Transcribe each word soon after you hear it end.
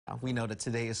We know that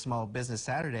today is Small Business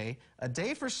Saturday, a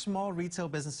day for small retail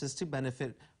businesses to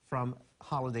benefit from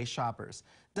holiday shoppers.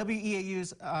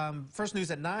 WEAU's First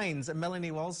News at 9's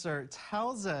Melanie Walser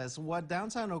tells us what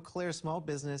downtown Eau Claire small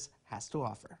business has to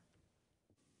offer.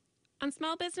 On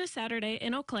Small Business Saturday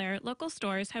in Eau Claire, local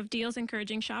stores have deals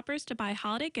encouraging shoppers to buy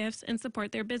holiday gifts and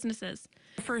support their businesses.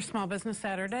 For Small Business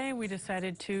Saturday, we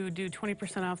decided to do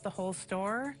 20% off the whole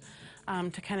store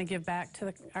to kind of give back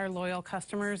to our loyal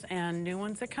customers and new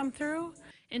ones that come through.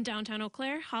 In downtown Eau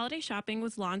Claire, holiday shopping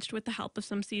was launched with the help of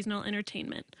some seasonal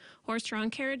entertainment. Horse-drawn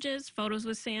carriages, photos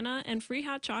with Santa, and free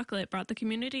hot chocolate brought the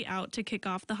community out to kick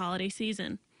off the holiday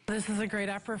season. This is a great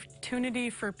opportunity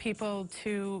for people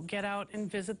to get out and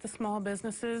visit the small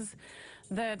businesses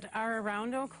that are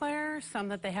around Eau Claire, some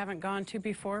that they haven't gone to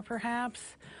before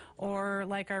perhaps, or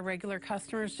like our regular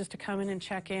customers, just to come in and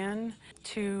check in,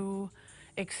 to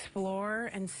explore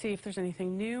and see if there's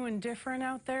anything new and different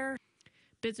out there.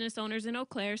 Business owners in Eau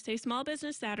Claire say Small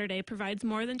Business Saturday provides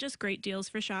more than just great deals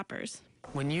for shoppers.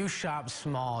 When you shop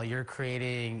small, you're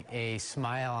creating a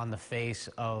smile on the face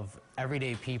of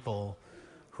everyday people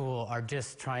who are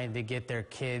just trying to get their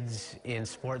kids in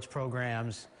sports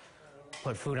programs,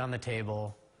 put food on the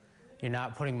table. You're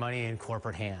not putting money in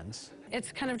corporate hands.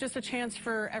 It's kind of just a chance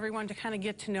for everyone to kind of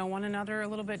get to know one another a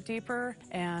little bit deeper,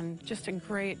 and just a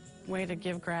great way to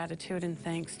give gratitude and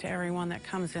thanks to everyone that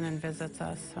comes in and visits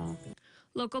us.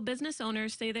 Local business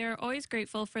owners say they are always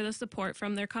grateful for the support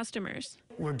from their customers.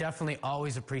 We're definitely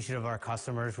always appreciative of our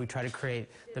customers. We try to create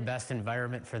the best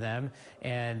environment for them,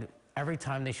 and every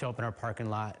time they show up in our parking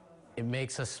lot, it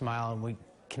makes us smile, and we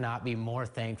cannot be more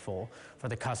thankful for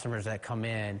the customers that come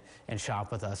in and shop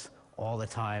with us all the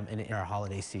time in our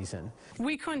holiday season.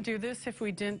 We couldn't do this if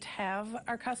we didn't have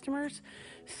our customers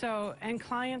and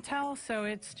clientele, so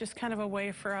it's just kind of a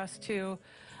way for us to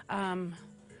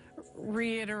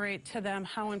reiterate to them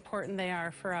how important they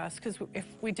are for us, because if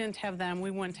we didn't have them, we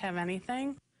wouldn't have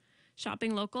anything.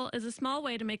 Shopping local is a small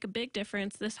way to make a big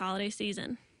difference this holiday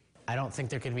season. I don't think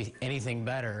there could be anything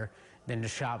better than to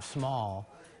shop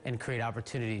small and create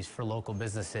opportunities for local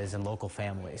businesses and local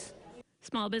families.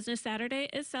 Small Business Saturday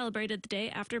is celebrated the day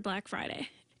after Black Friday.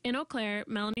 In Eau Claire,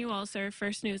 Melanie Walser,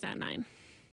 First News at 9.